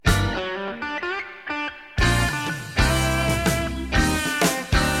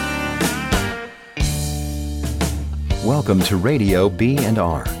Welcome to Radio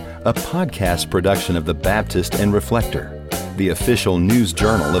B&R, a podcast production of the Baptist and Reflector, the official news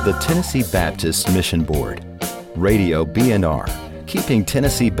journal of the Tennessee Baptist Mission Board. Radio B&R, keeping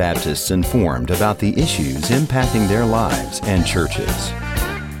Tennessee Baptists informed about the issues impacting their lives and churches.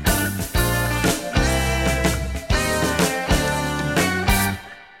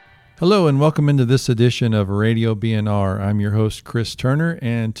 Hello and welcome into this edition of Radio B&R. I'm your host, Chris Turner,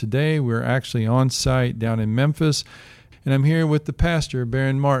 and today we're actually on site down in Memphis, and I'm here with the pastor,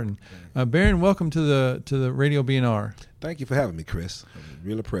 Baron Martin. Baron, welcome to the Radio B&R. Thank you for having me, Chris.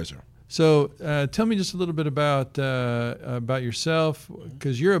 Real a pleasure. So tell me just a little bit about yourself,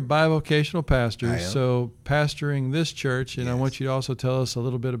 because you're a bivocational pastor, I am. so pastoring this church, and Yes. I want you to also tell us a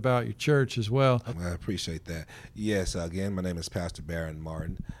little bit about your church as well. I appreciate that. Yes, again, my name is Pastor Baron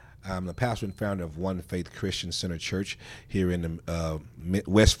Martin. I'm the pastor and founder of One Faith Christian Center Church here in the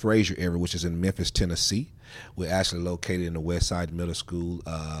West Fraser area, which is in Memphis, Tennessee. We're actually located in the West Side Middle School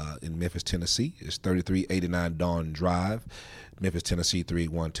in Memphis, Tennessee. It's 3389 Dawn Drive, Memphis, Tennessee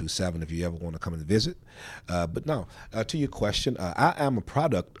 38127 if you ever want to come and visit. But no, to your question, I am a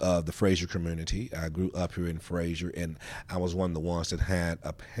product of the Fraser community. I grew up here in Fraser, and I was one of the ones that had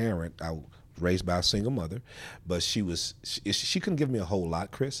a parent. I raised by a single mother, but she couldn't give me a whole lot,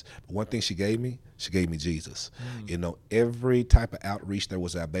 Chris. But one thing she gave me Jesus. You know, every type of outreach that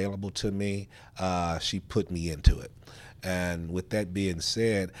was available to me, she put me into it. And with that being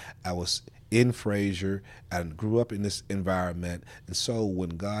said, I was in Fraser and grew up in this environment. And so when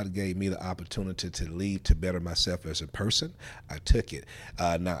God gave me the opportunity to leave to better myself as a person, I took it.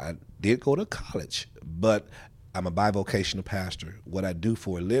 Now, I did go to college, but I'm a bivocational pastor. What I do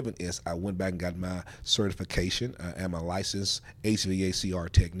for a living is I went back and got my certification. I am a licensed HVACR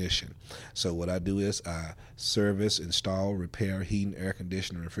technician. So what I do is I service, install, repair heating, air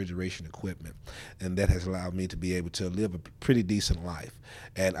conditioning, refrigeration equipment. And that has allowed me to be able to live a pretty decent life.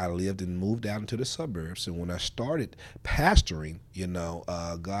 And I lived and moved out into the suburbs. And when I started pastoring, you know,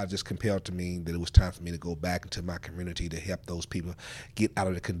 God just compelled to me that it was time for me to go back into my community to help those people get out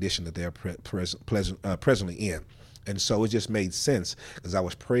of the condition that they're presently in. And so it just made sense because I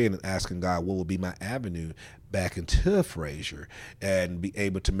was praying and asking God what would be my avenue back into Fraser and be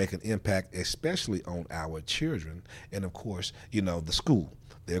able to make an impact, especially on our children. And of course, you know, the school.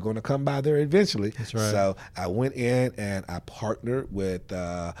 They're going to come by there eventually. That's right. So I went in and I partnered with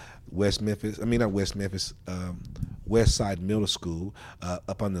West Side Middle School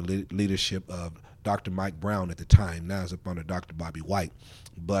up under the leadership of Dr. Mike Brown at the time. Now it's up under Dr. Bobby White.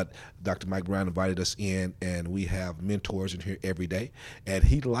 But Dr. Mike Brown invited us in, and we have mentors in here every day. And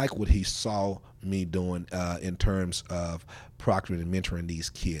he liked what he saw me doing in terms of proctoring and mentoring these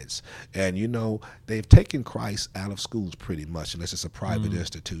kids. And, you know, they've taken Christ out of schools pretty much, unless it's a private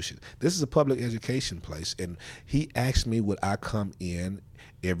institution. This is a public education place. And he asked me would I come in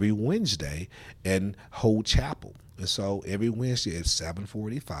every Wednesday and hold chapel. And so every Wednesday at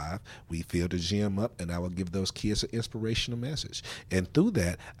 7:45, we fill the gym up, and I will give those kids an inspirational message. And through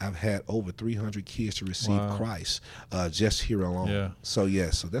that, I've had over 300 kids to receive Christ just here alone. Yeah. So,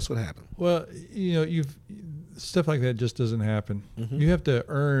 yes, so that's what happened. Well, you know, stuff like that just doesn't happen. Mm-hmm. You have to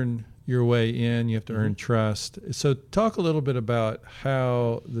earn your way in. You have to earn trust. So talk a little bit about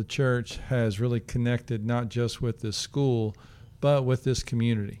how the church has really connected not just with this school, but with this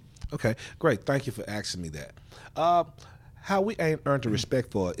community. Okay, great. Thank you for asking me that. How we earned the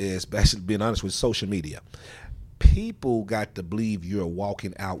respect for is, basically being honest, with social media. People got to believe you're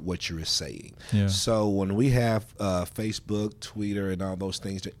walking out what you're saying. Yeah. So when we have Facebook, Twitter, and all those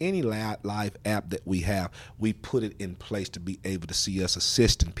things, any live app that we have, we put it in place to be able to see us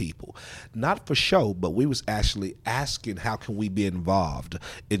assisting people. Not for show, but we was actually asking how can we be involved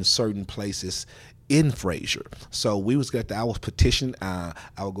in certain places in Fraser. So we was I was petitioning. I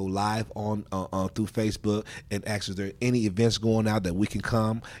would go live on through Facebook and ask is there any events going out that we can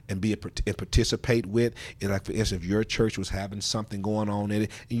come and and participate with. And like for instance, if your church was having something going on in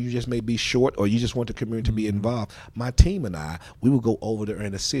it, and you just may be short, or you just want the community to be involved, my team and we would go over there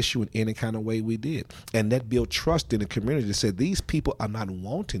and assist you in any kind of way we did, and that built trust in the community. That said these people are not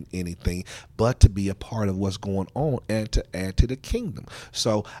wanting anything but to be a part of what's going on and to add to the kingdom.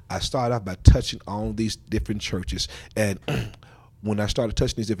 So I started off by touching on these different churches, and when I started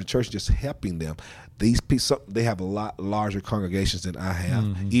touching these different churches, just helping them, these people, they have a lot larger congregations than I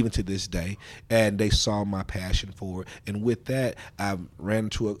have, even to this day, and they saw my passion for it. And with that, I ran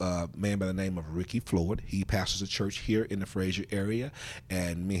into a man by the name of Ricky Floyd. He pastors a church here in the Fraser area,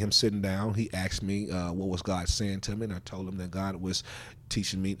 and me and him sitting down, he asked me what was God saying to me, and I told him that God was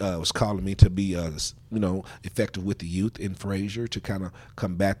teaching me, was calling me to be, effective with the youth in Fraser to kind of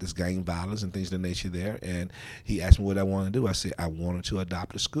combat this gang violence and things of the nature there. And he asked me what I wanted to do. I said I wanted to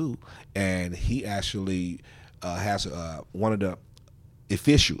adopt a school, and he actually has one of the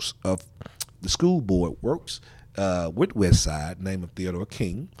officials of the school board works with Westside, named Theodore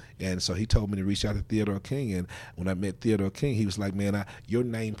King. And so he told me to reach out to Theodore King. And when I met Theodore King, he was like, man, your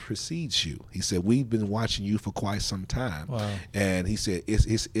name precedes you. He said, we've been watching you for quite some time. Wow. And he said,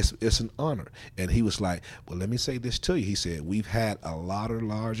 it's an honor. And he was like, well, let me say this to you. He said, we've had a lot of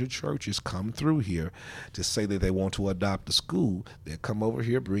larger churches come through here to say that they want to adopt a school. They come over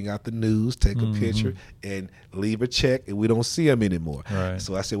here, bring out the news, take a picture, and leave a check, and we don't see them anymore. Right.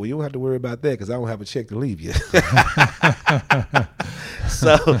 So I said, well, you don't have to worry about that because I don't have a check to leave you.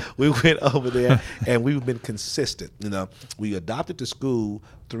 So we went over there, and we've been consistent. We adopted the school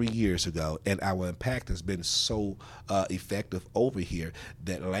 3 years ago, and our impact has been so effective over here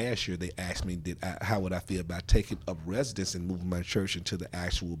that last year they asked me, how would I feel about taking up residence and moving my church into the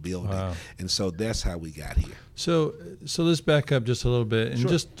actual building? Wow. And so that's how we got here. So let's back up just a little bit and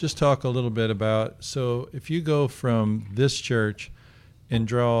Sure. just talk a little bit about, so if you go from this church and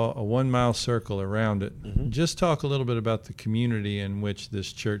draw a 1 mile circle around it, just talk a little bit about the community in which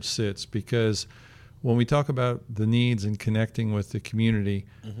this church sits, because when we talk about the needs and connecting with the community,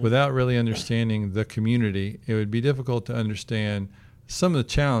 without really understanding the community, it would be difficult to understand some of the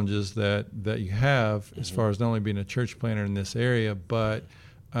challenges that you have as far as not only being a church planter in this area, but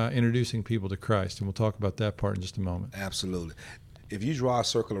introducing people to Christ. And we'll talk about that part in just a moment. Absolutely. If you draw a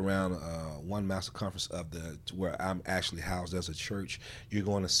circle around one mass circumference of where I'm actually housed as a church, you're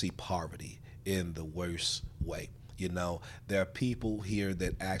going to see poverty in the worst way. There are people here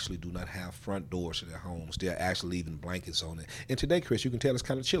that actually do not have front doors to their homes. They're actually leaving blankets on it. And today, Chris, you can tell it's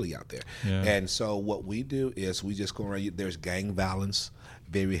kind of chilly out there. Yeah. And so what we do is we just go around. There's gang violence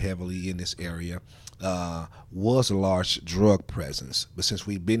very heavily in this area. Was a large drug presence, but since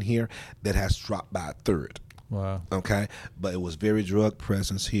we've been here, that has dropped by a third. Wow. Okay, but it was very drug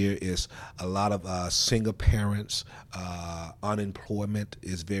presence here. It's a lot of single parents. Unemployment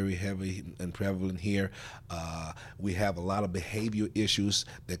is very heavy and prevalent here. We have a lot of behavior issues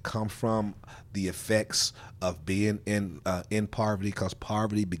that come from the effects of being in poverty, because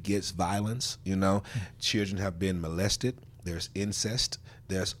poverty begets violence. Children have been molested. There's incest.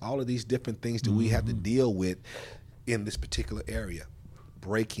 There's all of these different things that we have to deal with in this particular area.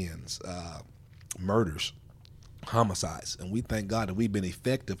 Break-ins, murders, homicides. And we thank God that we've been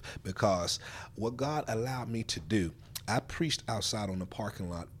effective, because what God allowed me to do, I preached outside on the parking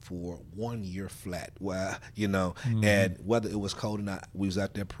lot for 1 year flat, where, and whether it was cold or not, we was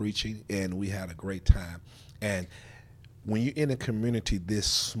out there preaching, and we had a great time. And when you're in a community this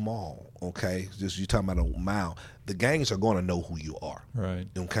small, okay, just you're talking about a mile, the gangs are going to know who you are. Right.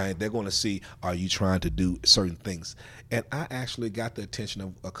 Okay, they're going to see, are you trying to do certain things? And I actually got the attention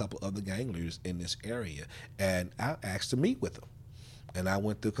of a couple of the gang leaders in this area, and I asked to meet with them. And I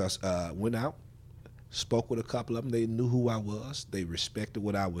went out, spoke with a couple of them. They knew who I was. They respected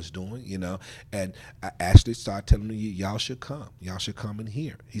what I was doing, and I actually started telling them, y'all should come. Y'all should come in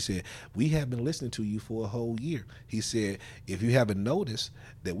here. He said, we have been listening to you for a whole year. He said, if you haven't noticed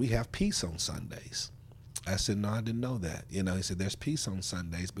that we have peace on Sundays. I said, no, I didn't know that. He said, there's peace on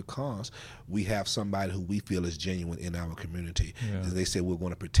Sundays because we have somebody who we feel is genuine in our community. Yeah. They said, we're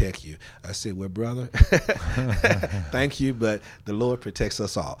going to protect you. I said, well, brother, thank you, but the Lord protects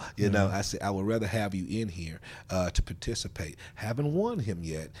us all. I said, I would rather have you in here to participate. Haven't won him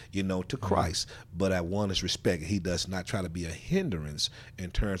yet, to Christ, but I want his respect. He does not try to be a hindrance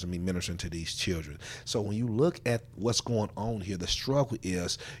in terms of me ministering to these children. So when you look at what's going on here, the struggle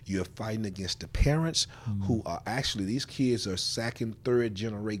is you're fighting against the parents who are actually, these kids are second, third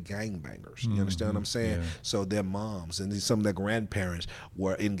generation gangbangers. You understand what I'm saying? Yeah. So their moms and some of their grandparents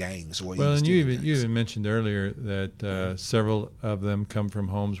were in gangs. Well, and you even mentioned earlier that several of them come from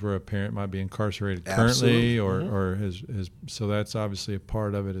homes where a parent might be incarcerated currently, or has so that's obviously a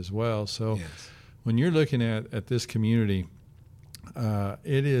part of it as well. So when you're looking at this community,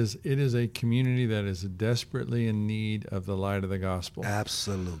 it is a community that is desperately in need of the light of the gospel.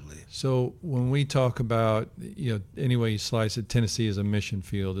 Absolutely. So when we talk about, any way you slice it, Tennessee is a mission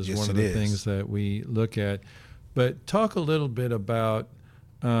field is one of the things that we look at. But talk a little bit about,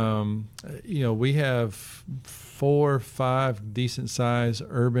 we have 4 or 5 decent sized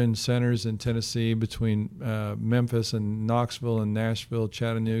urban centers in Tennessee between Memphis and Knoxville and Nashville,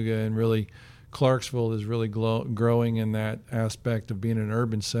 Chattanooga, and really Clarksville is really growing in that aspect of being an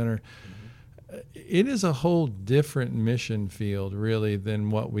urban center. it is a whole different mission field, really, than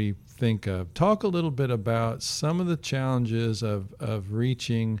what we think of. Talk a little bit about some of the challenges of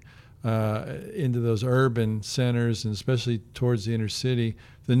reaching into those urban centers, and especially towards the inner city.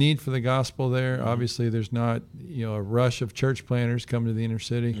 The need for the gospel there. Mm-hmm. Obviously, there's not a rush of church planters coming to the inner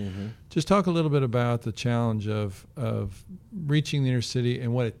city. Mm-hmm. Just talk a little bit about the challenge of reaching the inner city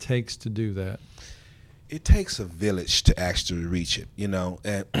and what it takes to do that. It takes a village to actually reach it,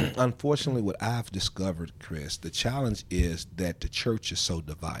 and unfortunately what I've discovered, Chris, the challenge is that the church is so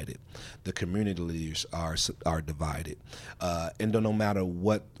divided. The community leaders are divided. And no matter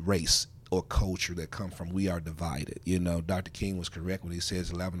what race or culture that come from, we are divided. Dr. King was correct when he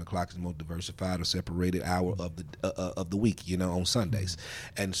says 11 o'clock is the most diversified or separated hour of the week, on Sundays.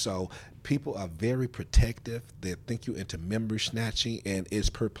 And so people are very protective. They think you're into member snatching, and it's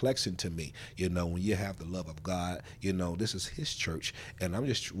perplexing to me, when you have the love of God, this is his church, and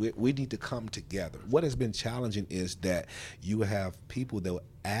we need to come together. What has been challenging is that you have people that will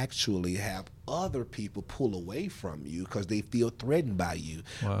actually have other people pull away from you because they feel threatened by you.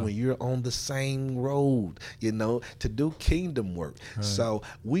 Wow. When you're on the same road, to do kingdom work. Right. So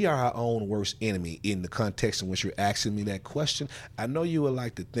we are our own worst enemy in the context in which you're asking me that question. I know you would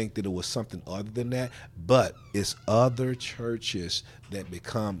like to think that it was something other than that, but it's other churches that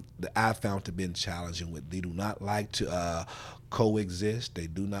I found to be challenging with. They do not like to coexist. They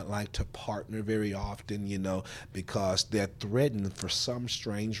do not like to partner very often, because they're threatened for some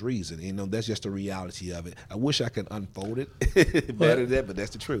strange reason. That's just the reality of it. I wish I could unfold it better than that, but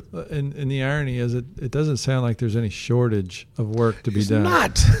that's the truth. And the irony is it doesn't sound like there's any shortage of work to be done.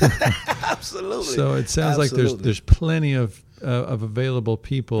 It's not. Absolutely. So it sounds like there's plenty of available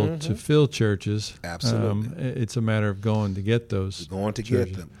people to fill churches. Absolutely. It's a matter of going to get those.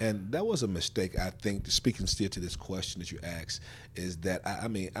 Get them. And that was a mistake, I think, speaking still to this question that you asked, is that,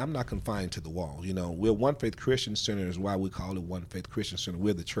 I'm not confined to the wall. We're One Faith Christian Center is why we call it One Faith Christian Center.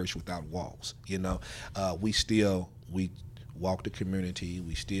 We're the church without walls. We walk the community.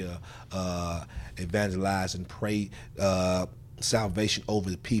 We still evangelize and pray salvation over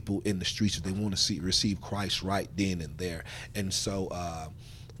the people in the streets if they want to receive Christ right then and there. And so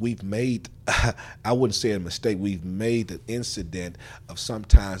we've made, I wouldn't say a mistake, we've made the incident of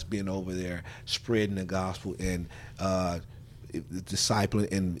sometimes being over there spreading the gospel and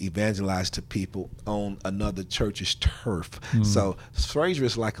discipling and evangelize to people on another church's turf. So Fraser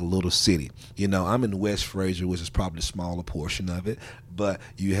is like a little city. I'm in West Fraser, which is probably the smaller portion of it, but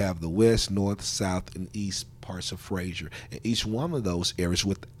you have the west, north, south, and east parts of Fraser, and each one of those areas,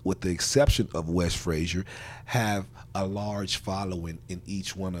 with the exception of West Fraser, have a large following in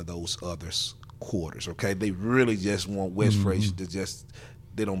each one of those other quarters. Okay, they really just want West Fraser to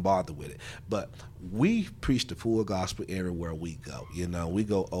they don't bother with it. But we preach the full gospel everywhere we go. We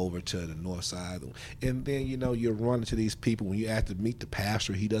go over to the north side, and then you're running to these people. When you ask to meet the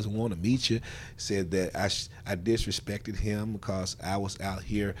pastor, he doesn't want to meet you. Said that I disrespected him because I was out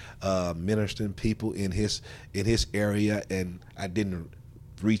here ministering people in his area, and I didn't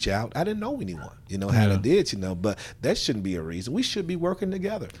reach out. I didn't know anyone, how I did, but that shouldn't be a reason. We should be working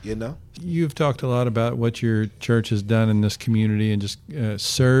together, You've talked a lot about what your church has done in this community and just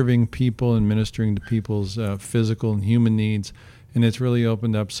serving people and ministering to people's physical and human needs, and it's really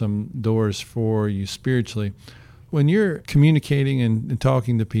opened up some doors for you spiritually. When you're communicating and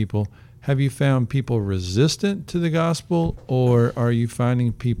talking to people, have you found people resistant to the gospel, or are you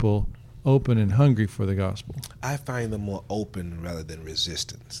finding people open and hungry for the gospel? I find them more open rather than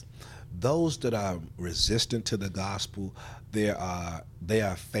resistant. Those that are resistant to the gospel, they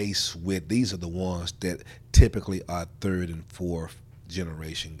are faced with, these are the ones that typically are third and fourth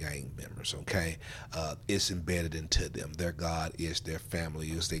generation gang members, okay? It's embedded into them. Their God is their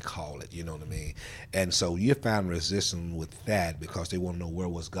family, as they call it, you know what I mean? And so you find resistance with that because they want to know, where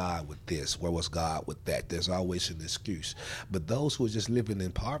was God with this? Where was God with that? There's always an excuse. But those who are just living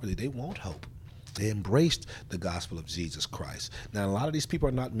in poverty, they want hope. They embraced the gospel of Jesus Christ. Now, a lot of these people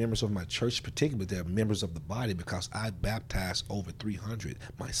are not members of my church particularly, but they're members of the body because I baptized over 300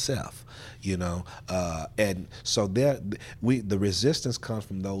 myself, and so the resistance comes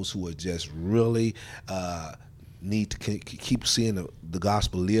from those who are just really need to keep seeing the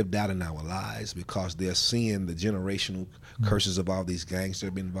gospel lived out in our lives because they're seeing the generational curses of all these gangs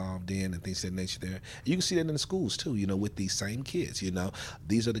they've been involved in and things of that nature there. You can see that in the schools too, with these same kids,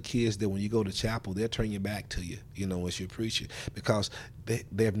 These are the kids that when you go to chapel, they'll turn your back to you, as you're preaching because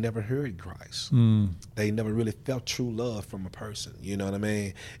they've never heard Christ. They never really felt true love from a person, you know what I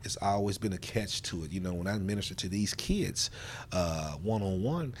mean? It's always been a catch to it. When I minister to these kids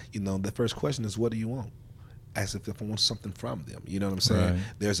one-on-one, the first question is, what do you want? as if I want something from them. You know what I'm saying? Right.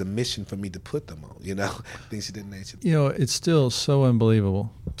 There's a mission for me to put them on, things of that nature. It's still so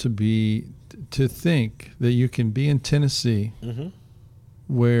unbelievable to think that you can be in Tennessee,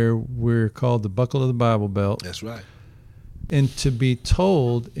 where we're called the buckle of the Bible Belt. That's right. And to be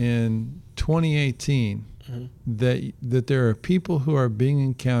told in 2018 that there are people who are being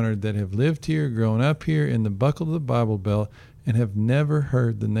encountered that have lived here, grown up here in the buckle of the Bible Belt, and have never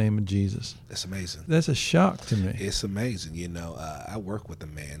heard the name of Jesus. That's amazing. That's a shock to me. It's amazing. I work with a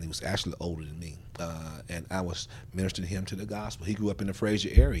man. He was actually older than me. And I was ministering him to the gospel. He grew up in the Fraser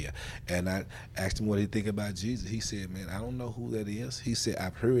area. And I asked him what he think about Jesus. He said, man, I don't know who that is. He said,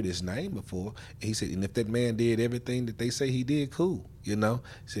 I've heard his name before. And he said, and if that man did everything that they say he did, cool. He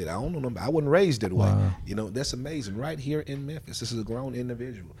said, I don't know. I wasn't raised that way. Wow. That's amazing. Right here in Memphis, this is a grown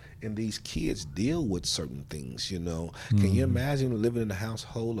individual. And these kids deal with certain things, Can you imagine living in a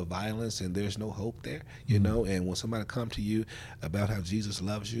household of violence and there's no hope there, And when somebody come to you about how Jesus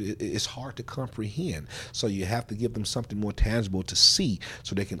loves you, it's hard to comprehend. So you have to give them something more tangible to see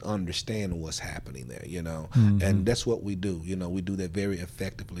so they can understand what's happening there, And that's what we do. We do that very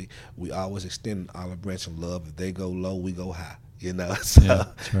effectively. We always extend an olive branch of love. If they go low, we go high. So yeah,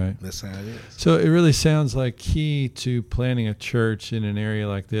 that's right. That's how it is. So it really sounds like key to planning a church in an area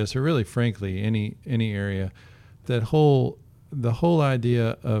like this, or really, frankly, any area, the whole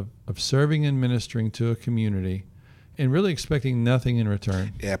idea of serving and ministering to a community and really expecting nothing in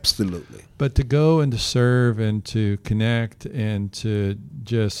return. Absolutely. But to go and to serve and to connect and to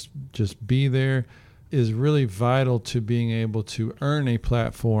just be there is really vital to being able to earn a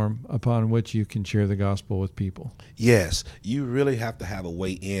platform upon which you can share the gospel with people. Yes, you really have to have a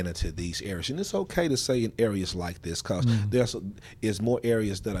way into these areas. And it's okay to say in areas like this because there's more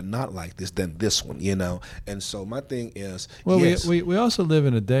areas that are not like this than this one, And so my thing is, well, yes. we also live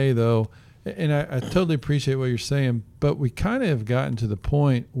in a day, though, and I totally appreciate what you're saying, but we kind of have gotten to the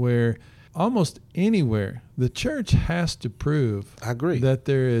point where almost anywhere the church has to prove I agree. that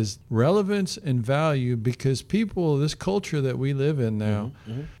there is relevance and value, because people, this culture that we live in now,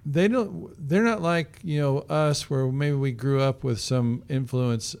 they're not like us, where maybe we grew up with some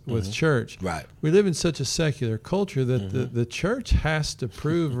influence with church. Right. We live in such a secular culture that the church has to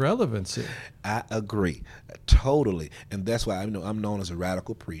prove relevancy. I agree totally, and that's why I'm known as a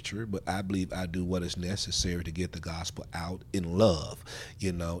radical preacher, but I believe I do what is necessary to get the gospel out in love,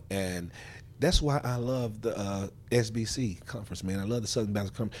 and that's why I love the SBC conference, man. I love the Southern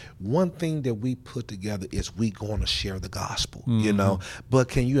Baptist Conference. One thing that we put together is we going to share the gospel, But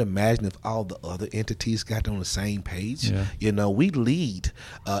can you imagine if all the other entities got on the same page? Yeah. We lead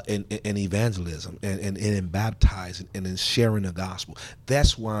in evangelism and in baptizing and in sharing the gospel.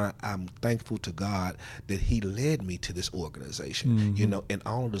 That's why I'm thankful to God that He led me to this organization, and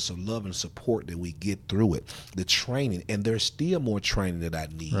all of this love and support that we get through it, the training, and there's still more training that I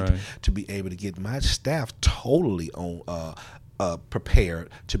need to be able to get my staff totally on prepared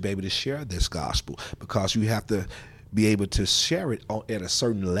to be able to share this gospel, because you have to be able to share it at a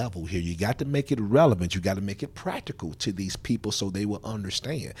certain level here. You got to make it relevant. You got to make it practical to these people so they will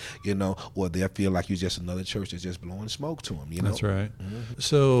understand, or they'll feel like you're just another church that's just blowing smoke to them, That's right.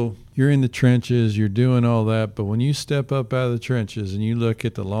 So you're in the trenches, you're doing all that, but when you step up out of the trenches and you look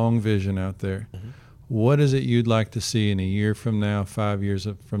at the long vision out there, what is it you'd like to see in a year from now, 5 years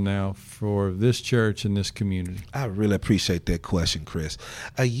from now, for this church and this community? I really appreciate that question, Chris.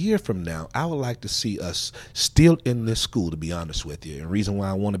 A year from now, I would like to see us still in this school, to be honest with you. And the reason why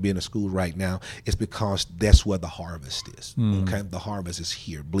I want to be in the school right now is because that's where the harvest is. Okay, the harvest is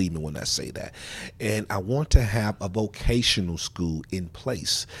here. Believe me when I say that. And I want to have a vocational school in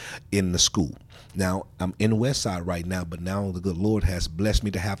place in the school. Now, I'm in Westside right now, but now the good Lord has blessed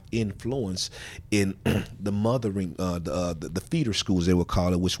me to have influence in the mothering, the feeder schools, they will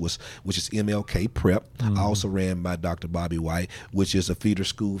call it, which is MLK Prep, also ran by Dr. Bobby White, which is a feeder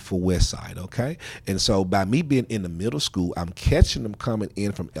school for Westside, okay? And so by me being in the middle school, I'm catching them coming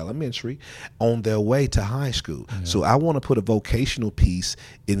in from elementary on their way to high school. Yeah. So I want to put a vocational piece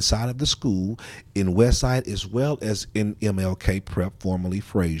inside of the school in Westside as well as in MLK Prep, formerly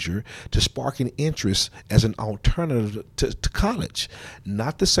Fraser, to spark an interest as an alternative to college.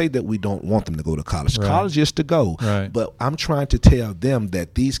 Not to say that we don't want them to go to college. Right. College is to go. Right. But I'm trying to tell them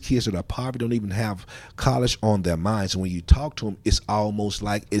that these kids that are poverty don't even have college on their minds. And when you talk to them, it's almost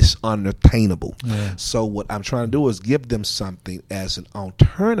like it's unattainable. Yeah. So what I'm trying to do is give them something as an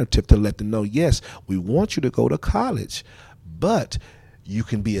alternative to let them know, yes, we want you to go to college, but you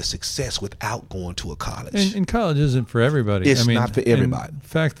can be a success without going to a college. And college isn't for everybody. It's not for everybody.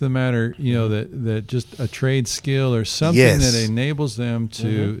 Fact of the matter, that just a trade skill or something that enables them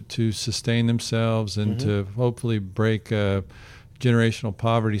to sustain themselves and to hopefully break a generational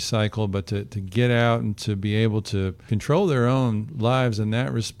poverty cycle, but to get out and to be able to control their own lives in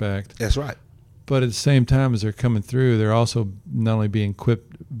that respect. That's right. But at the same time as they're coming through, they're also not only being equipped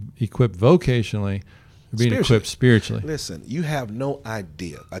vocationally, they're being equipped spiritually. Listen, you have no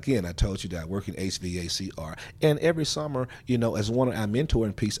idea. Again, I told you that I work in HVACR, and every summer, as one of our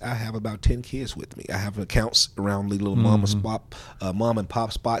mentoring piece, I have about 10 kids with me. I have accounts around the little mom and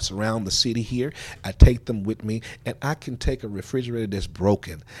pop spots around the city here. I take them with me, and I can take a refrigerator that's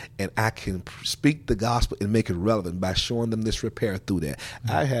broken, and I can speak the gospel and make it relevant by showing them this repair through that.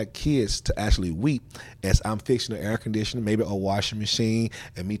 I had kids to actually weep as I'm fixing an air conditioner, maybe a washing machine,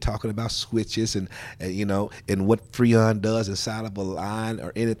 and me talking about switches and what Freon does inside of a line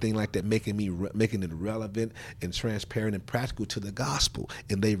or anything like that, making it relevant and transparent and practical to the gospel.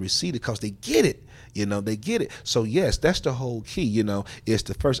 And they receive it because they get it. They get it. So yes, that's the whole key. Is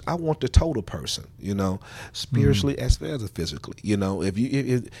the first. I want the total person. Spiritually as well as physically.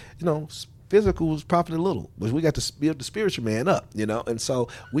 Physical is probably little, but we got to build the spiritual man up, and so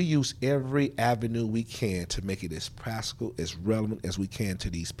we use every avenue we can to make it as practical, as relevant as we can to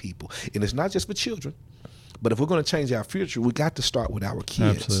these people. And it's not just for children, but if we're going to change our future, we got to start with our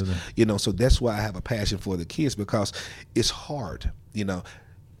kids. Absolutely. So that's why I have a passion for the kids, because it's hard.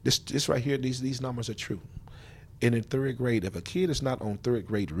 This right here, these numbers are true. And in third grade, if a kid is not on third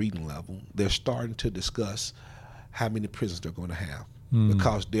grade reading level, they're starting to discuss how many prisons they're going to have.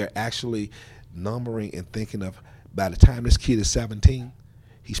 Because they're actually numbering and thinking of, by the time this kid is 17,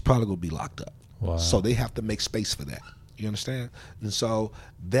 he's probably going to be locked up. Wow. So they have to make space for that. You understand? And so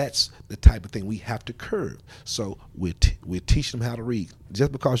that's the type of thing we have to curb. So we're teaching them how to read.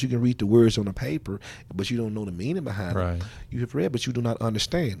 Just because you can read the words on the paper, but you don't know the meaning behind it. You have read, but you do not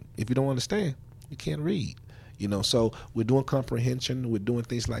understand. If you don't understand, you can't read. So we're doing comprehension, we're doing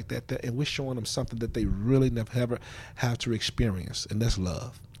things like that, and we're showing them something that they really never have to experience, and that's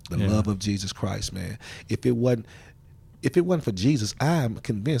love, the love of Jesus Christ, man. If it wasn't for Jesus, I'm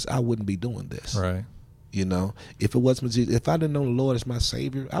convinced I wouldn't be doing this. Right. If it wasn't for Jesus, if I didn't know the Lord as my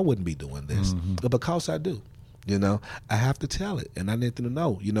Savior, I wouldn't be doing this. But because I do, I have to tell it, and I need them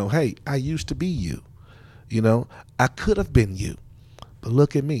to know, hey, I used to be you. I could have been you. But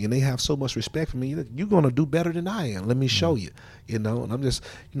look at me, and they have so much respect for me. You're going to do better than I am. Let me show you, And I'm just,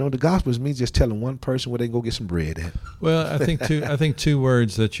 the gospel is me just telling one person where they can go get some bread at. Well, I think two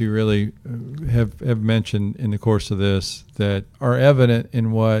words that you really have mentioned in the course of this that are evident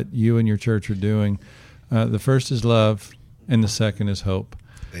in what you and your church are doing. The first is love, and the second is hope.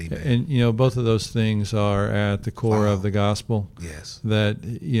 Amen. And both of those things are at the core of the gospel. Yes.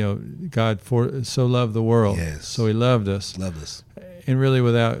 That God so loved the world. Yes. So He loved us. Loved us. And really,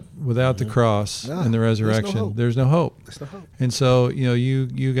 without the cross and the resurrection, there's no hope. There's no hope. And so,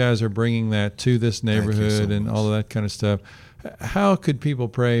 you guys are bringing that to this neighborhood and all of that kind of stuff. How could people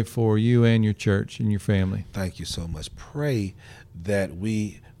pray for you and your church and your family? Thank you so much. Pray that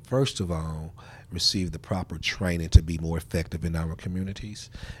we, first of all, receive the proper training to be more effective in our communities.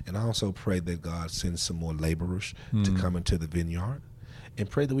 And I also pray that God sends some more laborers to come into the vineyard. And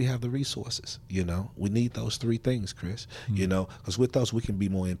pray that we have the resources, We need those three things, Chris, because with those we can be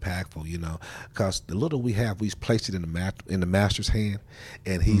more impactful, because the little we have, we've placed it in the master's hand,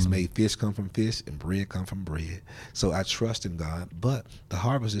 and He's made fish come from fish and bread come from bread. So I trust in God, but the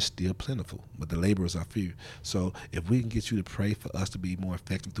harvest is still plentiful, but the laborers are few. So if we can get you to pray for us to be more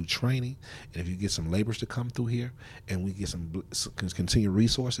effective through training, and if you get some laborers to come through here, and we get some continued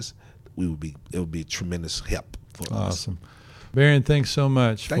resources, it would be tremendous help for us. Awesome. Baron, thanks so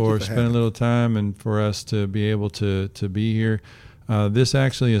much for spending a little time and for us to be able to be here. This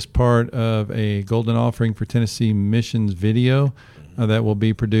actually is part of a Golden Offering for Tennessee Missions video that will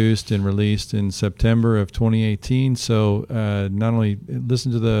be produced and released in September of 2018. So not only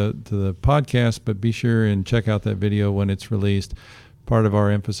listen to the podcast, but be sure and check out that video when it's released. Part of our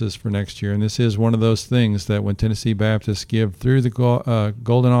emphasis for next year. And this is one of those things that when Tennessee Baptists give through the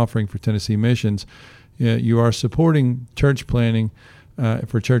Golden Offering for Tennessee Missions, you are supporting church planting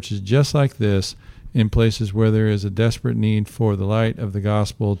for churches just like this in places where there is a desperate need for the light of the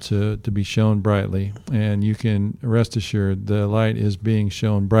gospel to be shown brightly. And you can rest assured the light is being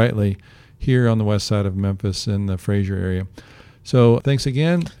shown brightly here on the west side of Memphis in the Fraser area. So thanks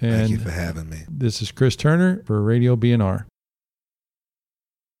again. And thank you for having me. This is Chris Turner for Radio BNR.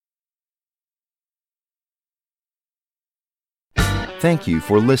 Thank you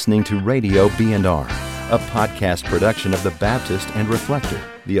for listening to Radio BNR, a podcast production of the Baptist and Reflector,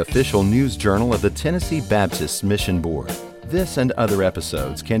 the official news journal of the Tennessee Baptist Mission Board. This and other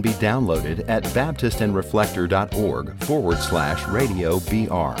episodes can be downloaded at baptistandreflector.org/Radio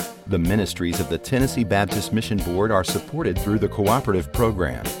BR. The ministries of the Tennessee Baptist Mission Board are supported through the Cooperative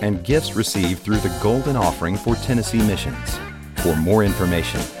Program and gifts received through the Golden Offering for Tennessee Missions. For more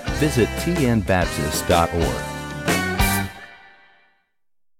information, visit tnbaptist.org.